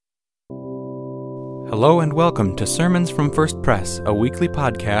Hello and welcome to Sermons from First Pres, a weekly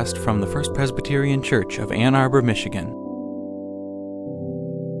podcast from the First Presbyterian Church of Ann Arbor, Michigan.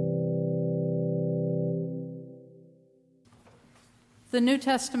 The New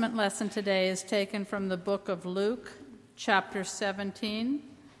Testament lesson today is taken from the book of Luke, chapter 17,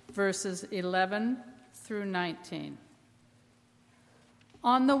 verses 11 through 19.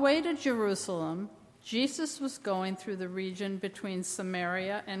 On the way to Jerusalem, Jesus was going through the region between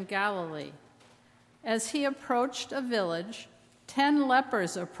Samaria and Galilee. As he approached a village, 10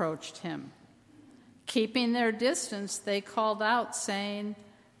 lepers approached him. Keeping their distance, they called out, saying,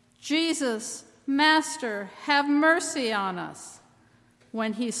 "Jesus, Master, have mercy on us."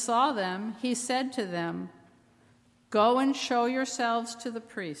 When he saw them, he said to them, "Go and show yourselves to the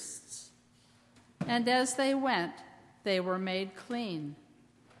priests." And as they went, they were made clean.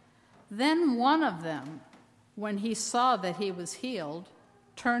 Then one of them, when he saw that he was healed,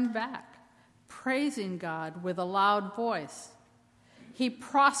 turned back, praising God with a loud voice. He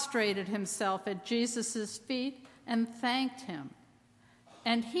prostrated himself at Jesus' feet and thanked him.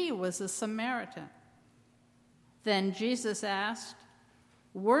 And he was a Samaritan. Then Jesus asked,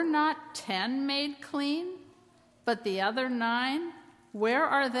 "Were not 10 made clean? But the other 9, where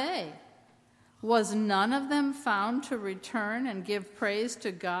are they? Was none of them found to return and give praise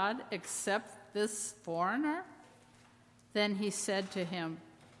to God except this foreigner?" Then he said to him,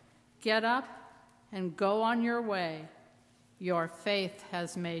 "Get up and go on your way. Your faith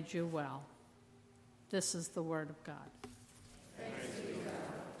has made you well." This is the word of God. Thanks be to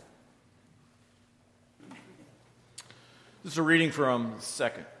God. This is a reading from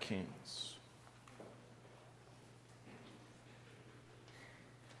 2 Kings.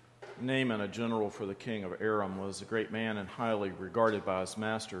 Naaman, a general for the king of Aram, was a great man and highly regarded by his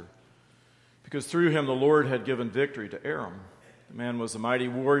master, because through him the Lord had given victory to Aram. The man was a mighty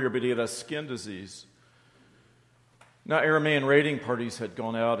warrior, but he had a skin disease. Now Aramean raiding parties had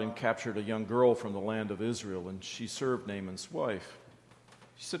gone out and captured a young girl from the land of Israel, and she served Naaman's wife.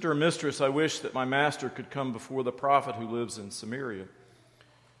 She said to her mistress, "I wish that my master could come before the prophet who lives in Samaria.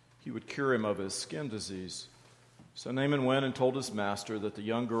 He would cure him of his skin disease." So Naaman went and told his master that the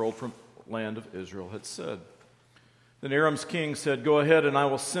young girl from the land of Israel had said. Then Aram's king said, "Go ahead, and I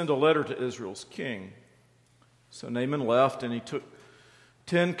will send a letter to Israel's king." So Naaman left, and he took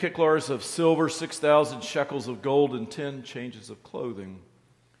 10 kiklars of silver, 6,000 shekels of gold, and 10 changes of clothing.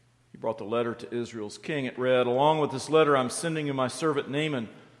 He brought the letter to Israel's king. It read, "Along with this letter, I'm sending you my servant Naaman,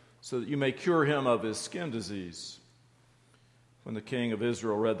 so that you may cure him of his skin disease." When the king of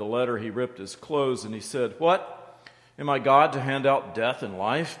Israel read the letter, he ripped his clothes, and he said, "What? Am I God to hand out death and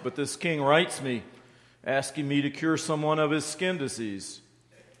life? But this king writes me, asking me to cure someone of his skin disease.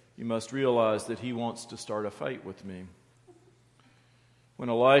 You must realize that he wants to start a fight with me." When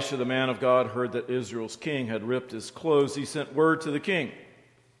Elisha, the man of God, heard that Israel's king had ripped his clothes, he sent word to the king,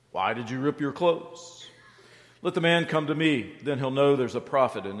 "Why did you rip your clothes? Let the man come to me, then he'll know there's a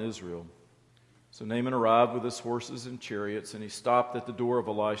prophet in Israel." So Naaman arrived with his horses and chariots, and he stopped at the door of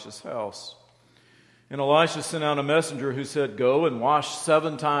Elisha's house. And Elisha sent out a messenger who said, "Go and wash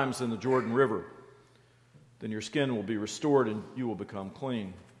 7 times in the Jordan River. Then your skin will be restored and you will become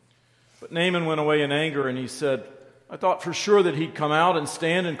clean." But Naaman went away in anger, and he said, "I thought for sure that he'd come out and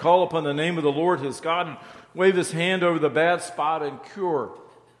stand and call upon the name of the Lord his God and wave his hand over the bad spot and cure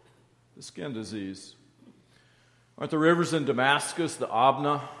the skin disease. Aren't the rivers in Damascus, the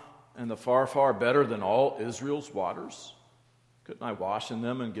Abna, and the Pharpar better than all Israel's waters? Couldn't I wash in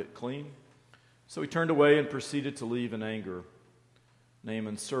them and get clean?" So he turned away and proceeded to leave in anger.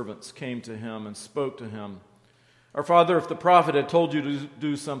 Naaman's servants came to him and spoke to him, "Our father, if the prophet had told you to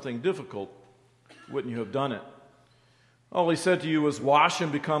do something difficult, wouldn't you have done it? All he said to you was, 'Wash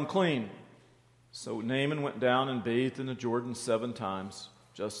and become clean.'" So Naaman went down and bathed in the Jordan 7 times,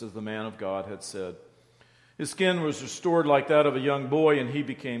 just as the man of God had said. His skin was restored like that of a young boy, and he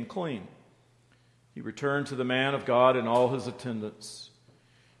became clean. He returned to the man of God and all his attendants.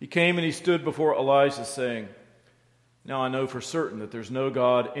 He came and he stood before Elijah, saying, "Now I know for certain that there's no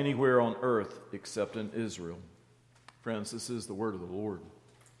God anywhere on earth except in Israel." Friends, this is the word of the Lord.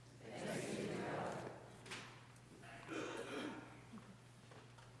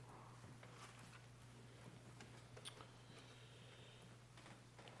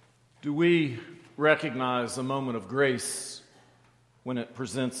 Do we recognize a moment of grace when it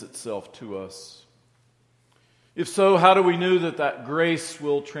presents itself to us? If so, how do we know that that grace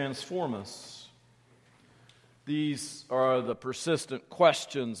will transform us? These are the persistent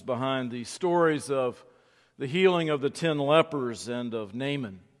questions behind the stories of the healing of the 10 lepers and of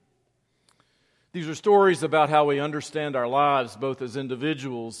Naaman. These are stories about how we understand our lives both as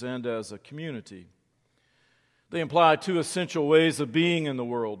individuals and as a community. They imply two essential ways of being in the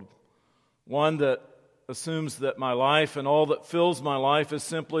world. One that assumes that my life and all that fills my life is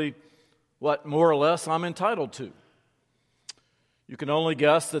simply what more or less I'm entitled to. You can only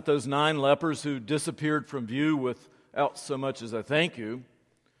guess that those 9 lepers who disappeared from view without so much as a thank you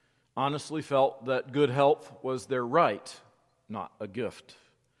honestly felt that good health was their right, not a gift.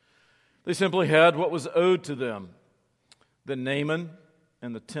 They simply had what was owed to them. Then Naaman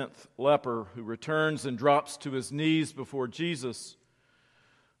and the 10th leper who returns and drops to his knees before Jesus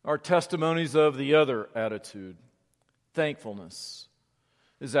are testimonies of the other attitude. Thankfulness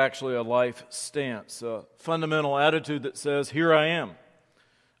is actually a life stance, a fundamental attitude that says, here I am,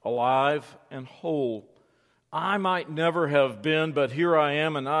 alive and whole. I might never have been, but here I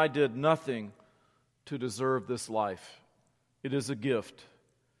am, and I did nothing to deserve this life. It is a gift.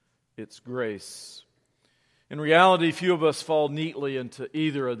 It's grace. In reality, few of us fall neatly into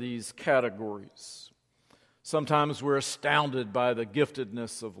either of these categories. Sometimes we're astounded by the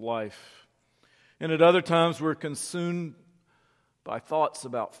giftedness of life, and at other times we're consumed by thoughts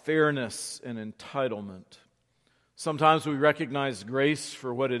about fairness and entitlement. Sometimes we recognize grace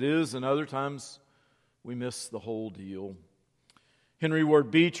for what it is, and other times we miss the whole deal. Henry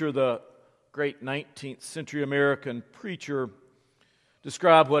Ward Beecher, the great 19th century American preacher,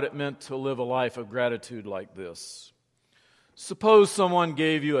 described what it meant to live a life of gratitude like this. Suppose someone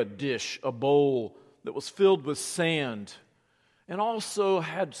gave you a dish, a bowl, that was filled with sand and also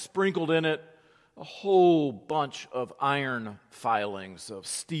had sprinkled in it a whole bunch of iron filings, of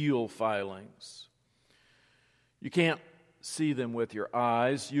steel filings. You can't see them with your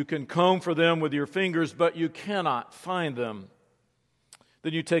eyes. You can comb for them with your fingers, but you cannot find them.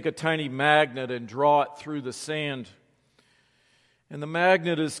 Then you take a tiny magnet and draw it through the sand, and the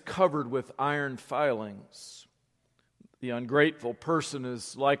magnet is covered with iron filings. The ungrateful person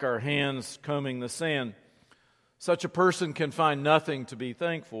is like our hands combing the sand. Such a person can find nothing to be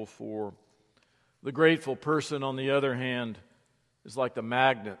thankful for. The grateful person, on the other hand, is like the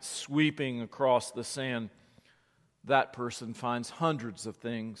magnet sweeping across the sand. That person finds hundreds of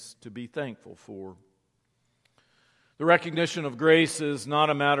things to be thankful for. The recognition of grace is not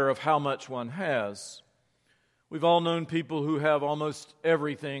a matter of how much one has. We've all known people who have almost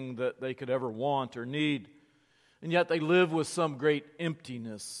everything that they could ever want or need, and yet they live with some great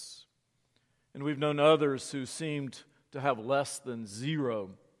emptiness. And we've known others who seemed to have less than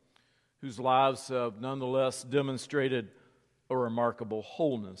zero, whose lives have nonetheless demonstrated a remarkable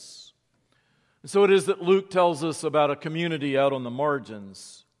wholeness. And so it is that Luke tells us about a community out on the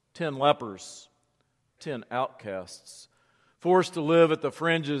margins, 10 lepers, 10 outcasts, forced to live at the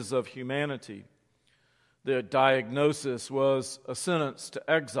fringes of humanity. The diagnosis was a sentence to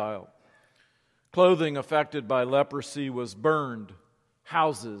exile. Clothing affected by leprosy was burned.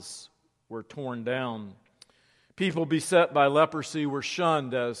 Houses were torn down. People beset by leprosy were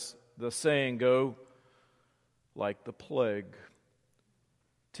shunned, as the saying go, like the plague.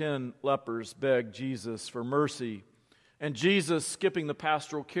 10 lepers begged Jesus for mercy, and Jesus, skipping the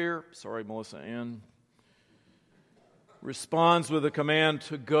pastoral care, sorry, Melissa Ann, responds with a command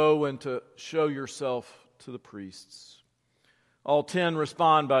to go and to show yourself to the priests. All 10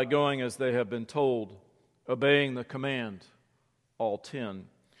 respond by going as they have been told, obeying the command. All 10.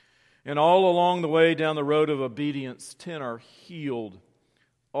 And all along the way down the road of obedience, 10 are healed.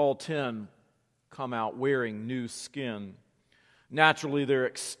 All 10 come out wearing new skin. Naturally, they're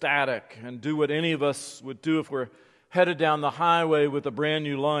ecstatic and do what any of us would do if we're headed down the highway with a brand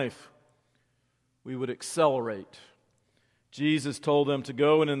new life. We would accelerate. Jesus told them to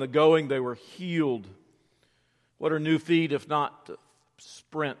go, and in the going they were healed. What are new feet if not to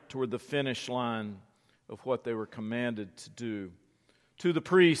sprint toward the finish line of what they were commanded to do? To the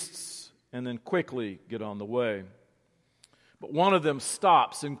priests, and then quickly get on the way. But one of them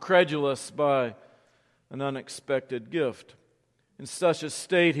stops, incredulous by an unexpected gift. In such a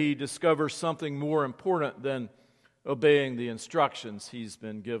state, he discovers something more important than obeying the instructions he's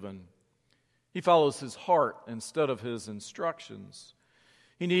been given. He follows his heart instead of his instructions.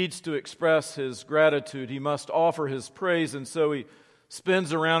 He needs to express his gratitude. He must offer his praise, and so he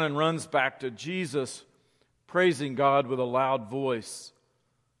spins around and runs back to Jesus, praising God with a loud voice,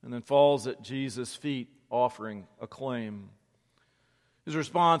 and then falls at Jesus' feet, offering acclaim. His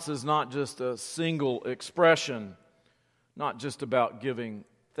response is not just a single expression, not just about giving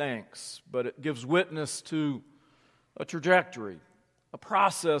thanks, but it gives witness to a trajectory, a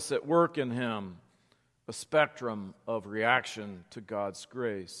process at work in him, a spectrum of reaction to God's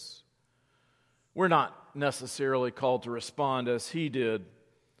grace. We're not necessarily called to respond as he did.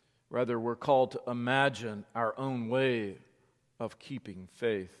 Rather, we're called to imagine our own way of keeping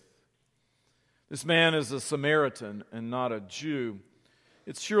faith. This man is a Samaritan and not a Jew.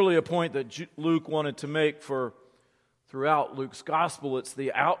 It's surely a point that Luke wanted to make, for throughout Luke's gospel, it's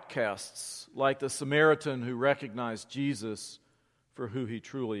the outcasts, like the Samaritan, who recognize Jesus for who he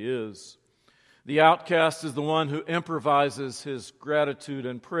truly is. The outcast is the one who improvises his gratitude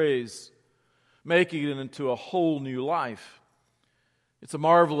and praise, making it into a whole new life. It's a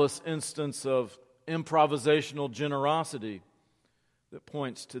marvelous instance of improvisational generosity that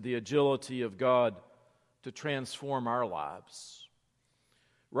points to the agility of God to transform our lives.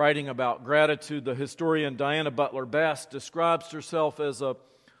 Writing about gratitude, the historian Diana Butler Bass describes herself as a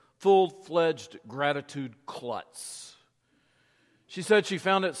full-fledged gratitude klutz. She said she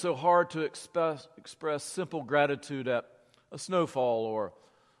found it so hard to express simple gratitude at a snowfall or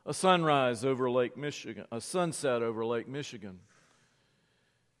a sunrise over Lake Michigan, a sunset over Lake Michigan.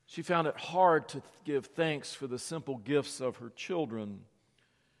 She found it hard to give thanks for the simple gifts of her children.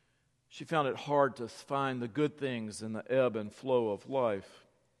 She found it hard to find the good things in the ebb and flow of life.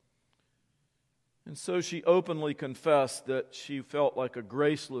 And so she openly confessed that she felt like a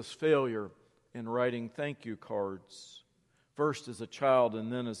graceless failure in writing thank you cards, first as a child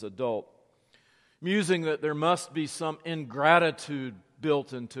and then as an adult, musing that there must be some ingratitude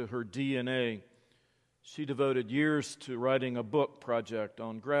built into her DNA. She devoted years to writing a book project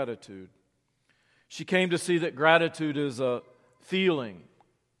on gratitude. She came to see that gratitude is a feeling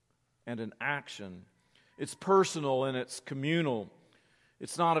and an action. It's personal and it's communal.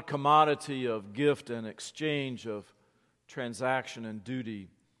 It's not a commodity of gift and exchange, of transaction and duty.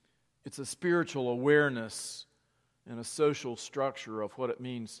 It's a spiritual awareness and a social structure of what it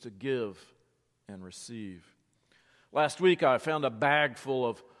means to give and receive. Last week I found a bag full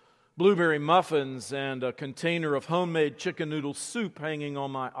of blueberry muffins and a container of homemade chicken noodle soup hanging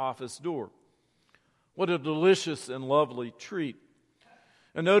on my office door. What a delicious and lovely treat.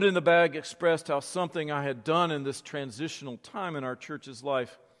 A note in the bag expressed how something I had done in this transitional time in our church's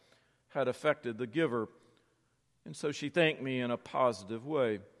life had affected the giver. And so she thanked me in a positive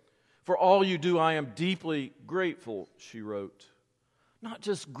way. "For all you do, I am deeply grateful," she wrote. Not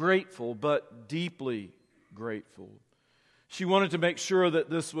just grateful, but deeply grateful. She wanted to make sure that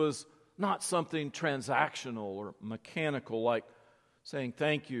this was not something transactional or mechanical, like saying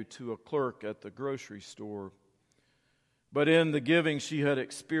thank you to a clerk at the grocery store. But in the giving, she had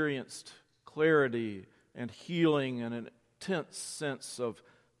experienced clarity and healing and an intense sense of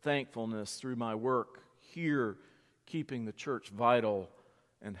thankfulness through my work here, keeping the church vital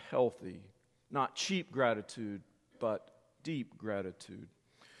and healthy. Not cheap gratitude, but deep gratitude.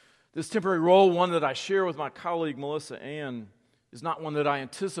 This temporary role, one that I share with my colleague Melissa Ann, is not one that I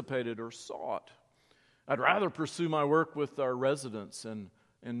anticipated or sought. I'd rather pursue my work with our residents and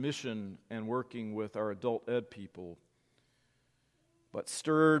mission and working with our adult ed people. But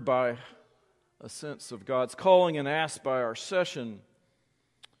stirred by a sense of God's calling and asked by our session,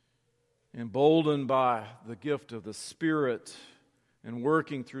 emboldened by the gift of the Spirit and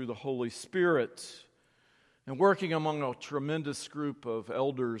working through the Holy Spirit, and working among a tremendous group of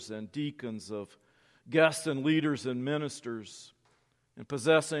elders and deacons, of guests and leaders and ministers, and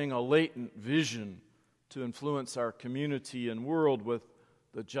possessing a latent vision to influence our community and world with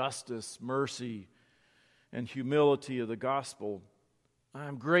the justice, mercy, and humility of the gospel, I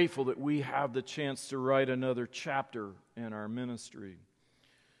am grateful that we have the chance to write another chapter in our ministry.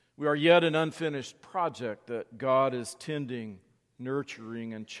 We are yet an unfinished project that God is tending,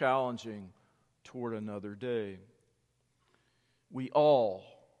 nurturing, and challenging toward another day. We all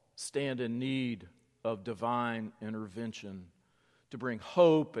stand in need of divine intervention to bring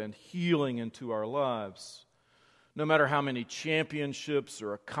hope and healing into our lives. No matter how many championships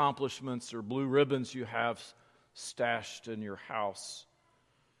or accomplishments or blue ribbons you have stashed in your house,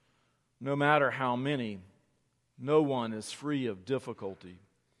 no matter how many, no one is free of difficulty.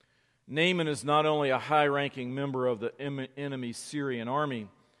 Naaman is not only a high-ranking member of the enemy Syrian army,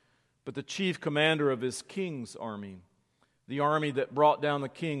 but the chief commander of his king's army, the army that brought down the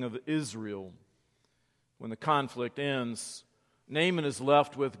king of Israel. When the conflict ends, Naaman is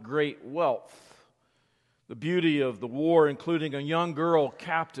left with great wealth, the beauty of the war, including a young girl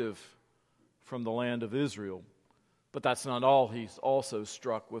captive from the land of Israel. But that's not all. He's also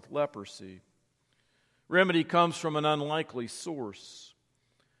struck with leprosy. Remedy comes from an unlikely source.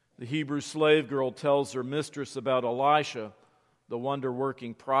 The Hebrew slave girl tells her mistress about Elisha, the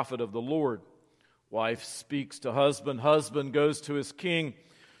wonder-working prophet of the Lord. Wife speaks to husband. Husband goes to his king,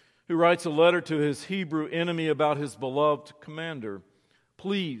 who writes a letter to his Hebrew enemy about his beloved commander.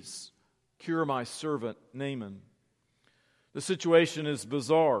 Please cure my servant Naaman. The situation is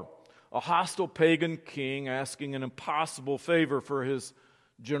bizarre. A hostile pagan king asking an impossible favor for his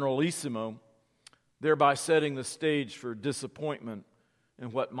generalissimo. thereby setting the stage for disappointment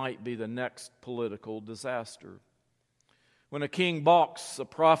in what might be the next political disaster. When a king balks, a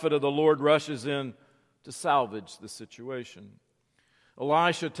prophet of the Lord rushes in to salvage the situation.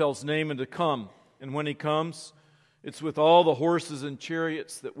 Elisha tells Naaman to come, and when he comes, it's with all the horses and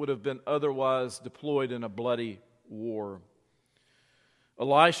chariots that would have been otherwise deployed in a bloody war.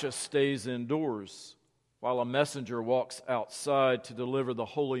 Elisha stays indoors while a messenger walks outside to deliver the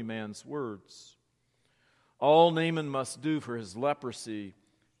holy man's words. All Naaman must do for his leprosy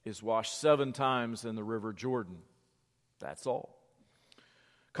is wash 7 times in the river Jordan. That's all.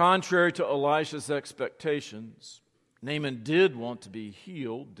 Contrary to Elisha's expectations, Naaman did want to be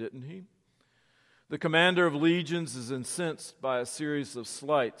healed, didn't he? The commander of legions is incensed by a series of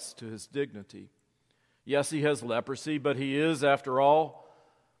slights to his dignity. Yes, he has leprosy, but he is, after all,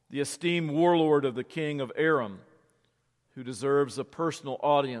 the esteemed warlord of the king of Aram, who deserves a personal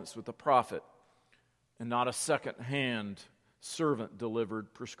audience with the prophet and not a second-hand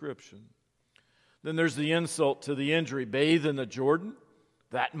servant-delivered prescription. Then there's the insult to the injury. Bathe in the Jordan,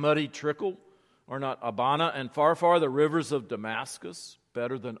 that muddy trickle. Are not Abana and Pharpar, the rivers of Damascus,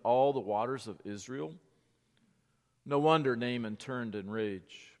 better than all the waters of Israel? No wonder Naaman turned in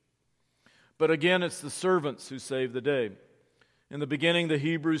rage. But again, it's the servants who save the day. In the beginning, the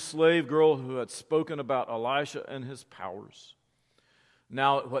Hebrew slave girl who had spoken about Elisha and his powers.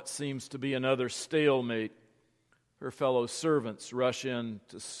 Now, at what seems to be another stalemate, her fellow servants rush in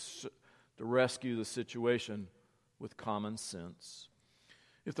to rescue the situation with common sense.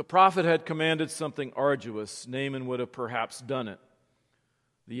 If the prophet had commanded something arduous, Naaman would have perhaps done it.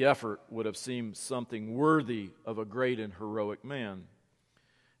 The effort would have seemed something worthy of a great and heroic man.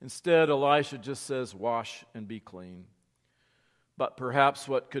 Instead, Elisha just says, wash and be clean. But perhaps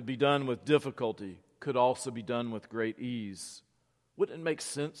what could be done with difficulty could also be done with great ease. Wouldn't it make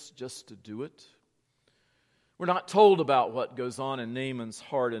sense just to do it? We're not told about what goes on in Naaman's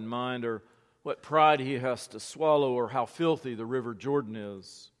heart and mind, or what pride he has to swallow, or how filthy the river Jordan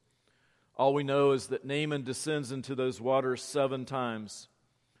is. All we know is that Naaman descends into those waters 7 times,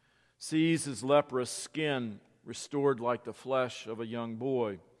 sees his leprous skin restored like the flesh of a young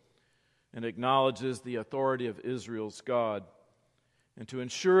boy, and acknowledges the authority of Israel's God. And to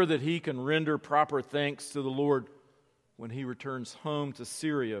ensure that he can render proper thanks to the Lord when he returns home to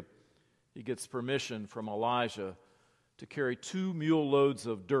Syria, he gets permission from Elijah to carry 2 mule loads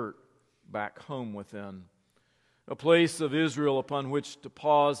of dirt back home within, a place of Israel upon which to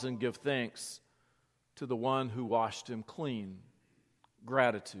pause and give thanks to the one who washed him clean.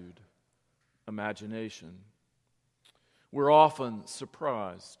 Gratitude, imagination. We're often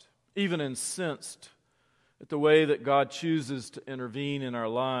surprised, even incensed, at the way that God chooses to intervene in our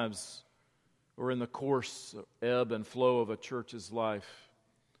lives or in the course, ebb and flow of a church's life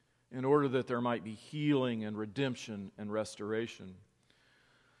in order that there might be healing and redemption and restoration.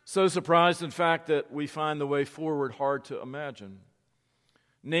 So surprised, in fact, that we find the way forward hard to imagine.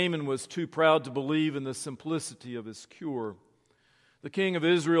 Naaman was too proud to believe in the simplicity of his cure. The king of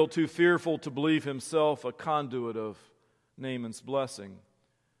Israel too fearful to believe himself a conduit of Naaman's blessing.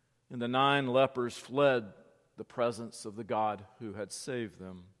 And the 9 lepers fled the presence of the God who had saved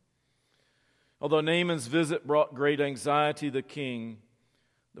them. Although Naaman's visit brought great anxiety to the king,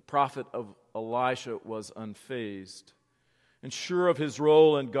 the prophet of Elisha was unfazed and sure of his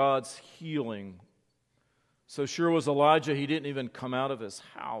role in God's healing. So sure was Elijah, he didn't even come out of his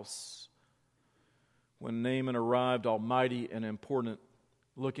house when Naaman arrived, almighty and important,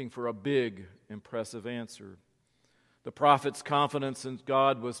 looking for a big, impressive answer. The prophet's confidence in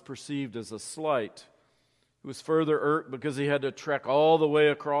God was perceived as a slight. He was further irked because he had to trek all the way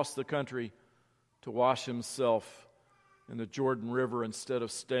across the country to wash himself in the Jordan River instead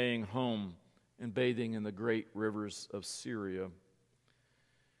of staying home and bathing in the great rivers of Syria.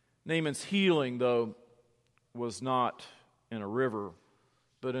 Naaman's healing, though, was not in a river,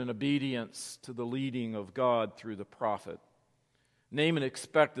 but in obedience to the leading of God through the prophet. Naaman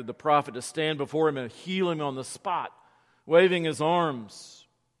expected the prophet to stand before him and heal him on the spot, waving his arms.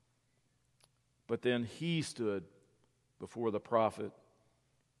 But then he stood before the prophet,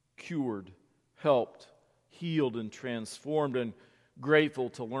 cured, helped, healed, and transformed, and grateful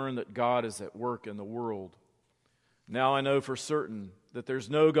to learn that God is at work in the world. Now I know for certain that there's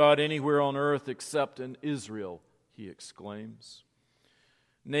no God anywhere on earth except in Israel, he exclaims.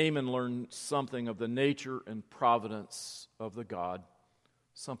 Naaman learned something of the nature and providence of the God,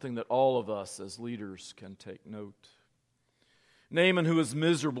 something that all of us as leaders can take note. Naaman, who was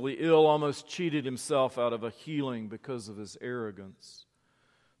miserably ill, almost cheated himself out of a healing because of his arrogance.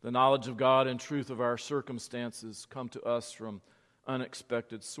 The knowledge of God and truth of our circumstances come to us from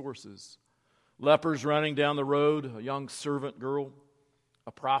unexpected sources. lepers running down the road, a young servant girl,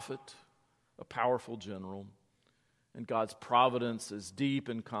 a prophet, a powerful general. And God's providence is deep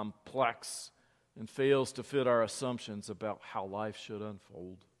and complex and fails to fit our assumptions about how life should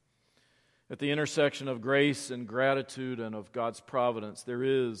unfold. At the intersection of grace and gratitude and of God's providence, there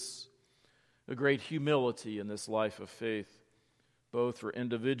is a great humility in this life of faith, both for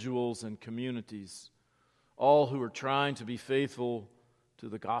individuals and communities, all who are trying to be faithful to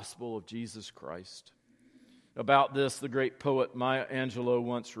the gospel of Jesus Christ. About this, the great poet Maya Angelou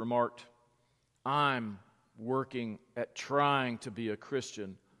once remarked, "I'm working at trying to be a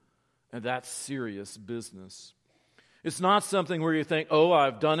Christian, and that's serious business." It's not something where you think, "Oh,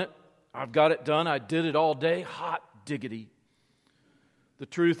 I've done it. I've got it done. I did it all day. Hot diggity." The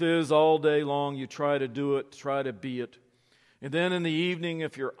truth is, all day long you try to do it, try to be it. And then in the evening,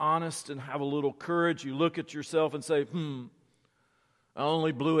 if you're honest and have a little courage, you look at yourself and say, I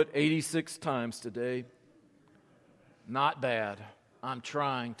only blew it 86 times today. Not bad. I'm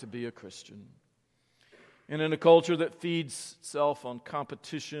trying to be a Christian. And in a culture that feeds itself on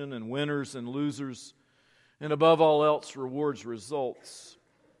competition and winners and losers, and above all else rewards results,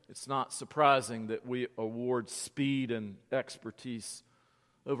 it's not surprising that we award speed and expertise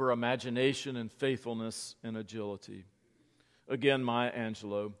over imagination and faithfulness and agility. Again, Maya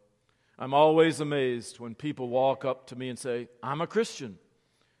Angelou, I'm always amazed when people walk up to me and say, "I'm a Christian."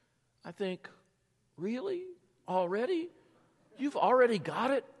 I think, really? Already? You've already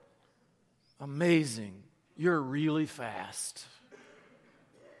got it? Amazing. You're really fast.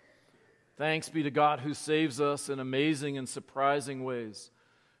 Thanks be to God who saves us in amazing and surprising ways,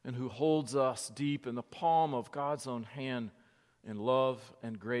 and who holds us deep in the palm of God's own hand in love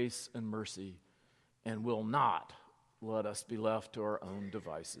and grace and mercy, and will not let us be left to our own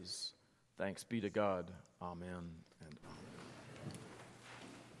devices. Thanks be to God. Amen and amen.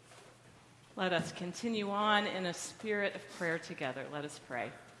 Let us continue on in a spirit of prayer together. Let us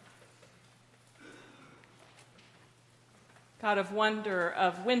pray. God of wonder,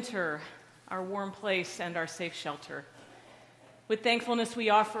 of winter, our warm place and our safe shelter, with thankfulness we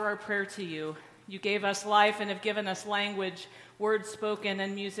offer our prayer to you. You gave us life and have given us language, words spoken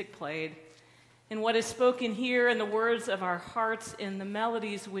and music played. In what is spoken here, in the words of our hearts, in the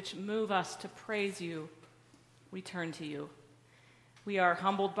melodies which move us to praise you, we turn to you. We are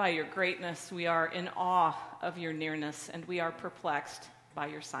humbled by your greatness, we are in awe of your nearness, and we are perplexed by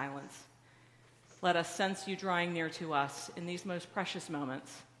your silence. Let us sense you drawing near to us in these most precious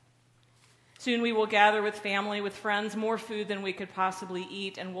moments. Soon we will gather with family, with friends, more food than we could possibly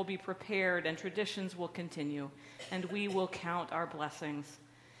eat, and we'll be prepared, and traditions will continue, and we will count our blessings.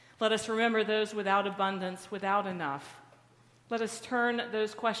 Let us remember those without abundance, without enough. Let us turn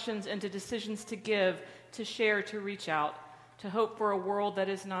those questions into decisions to give, to share, to reach out, to hope for a world that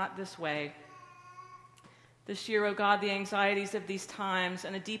is not this way. This year, O God, the anxieties of these times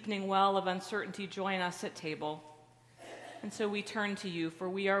and a deepening well of uncertainty join us at table. And so we turn to you, for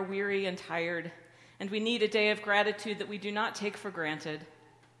we are weary and tired, and we need a day of gratitude that we do not take for granted,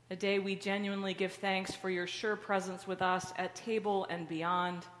 a day we genuinely give thanks for your sure presence with us at table and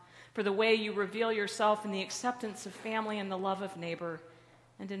beyond, for the way you reveal yourself in the acceptance of family and the love of neighbor,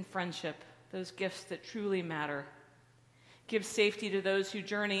 and in friendship, those gifts that truly matter. Give safety to those who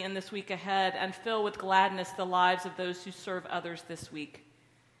journey in this week ahead, and fill with gladness the lives of those who serve others this week.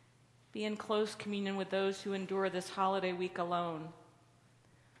 Be in close communion with those who endure this holiday week alone.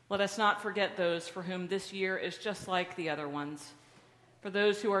 Let us not forget those for whom this year is just like the other ones, for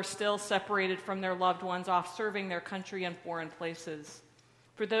those who are still separated from their loved ones off serving their country in foreign places,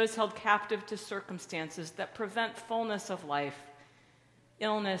 for those held captive to circumstances that prevent fullness of life,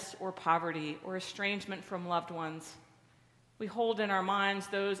 illness or poverty or estrangement from loved ones. We hold in our minds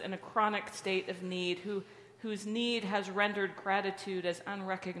those in a chronic state of need whose need has rendered gratitude as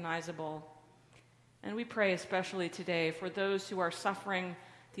unrecognizable. And we pray especially today for those who are suffering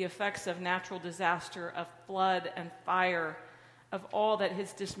the effects of natural disaster, of flood and fire, of all that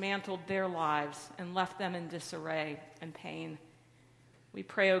has dismantled their lives and left them in disarray and pain. We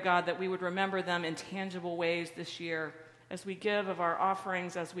pray, O God, that we would remember them in tangible ways this year as we give of our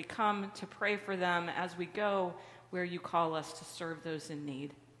offerings, as we come to pray for them, as we go where you call us to serve those in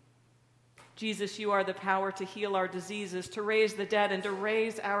need. Jesus, you are the power to heal our diseases, to raise the dead, and to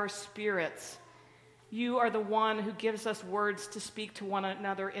raise our spirits. You are the one who gives us words to speak to one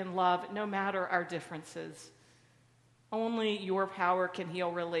another in love, no matter our differences. Only your power can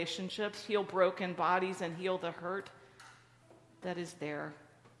heal relationships, heal broken bodies, and heal the hurt that is there.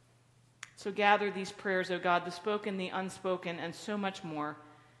 So gather these prayers, O God, the spoken, the unspoken, and so much more,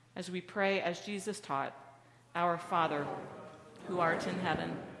 as we pray as Jesus taught, Our Father, who art in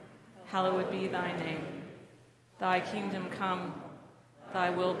heaven, hallowed be thy name. Thy kingdom come, thy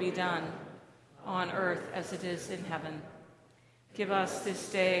will be done, on earth as it is in heaven. Give us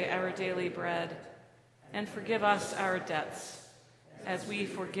this day our daily bread, and forgive us our debts, as we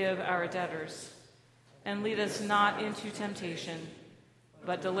forgive our debtors. And lead us not into temptation,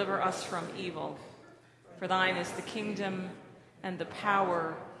 but deliver us from evil. For thine is the kingdom, and the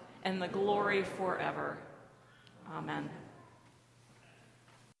power, and the glory forever. Amen.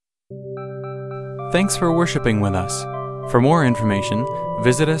 Thanks for worshiping with us. For more information,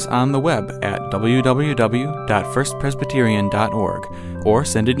 visit us on the web at www.firstpresbyterian.org or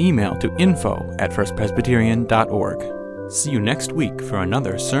send an email to info@firstpresbyterian.org. See you next week for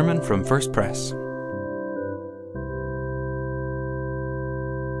another sermon from First Pres.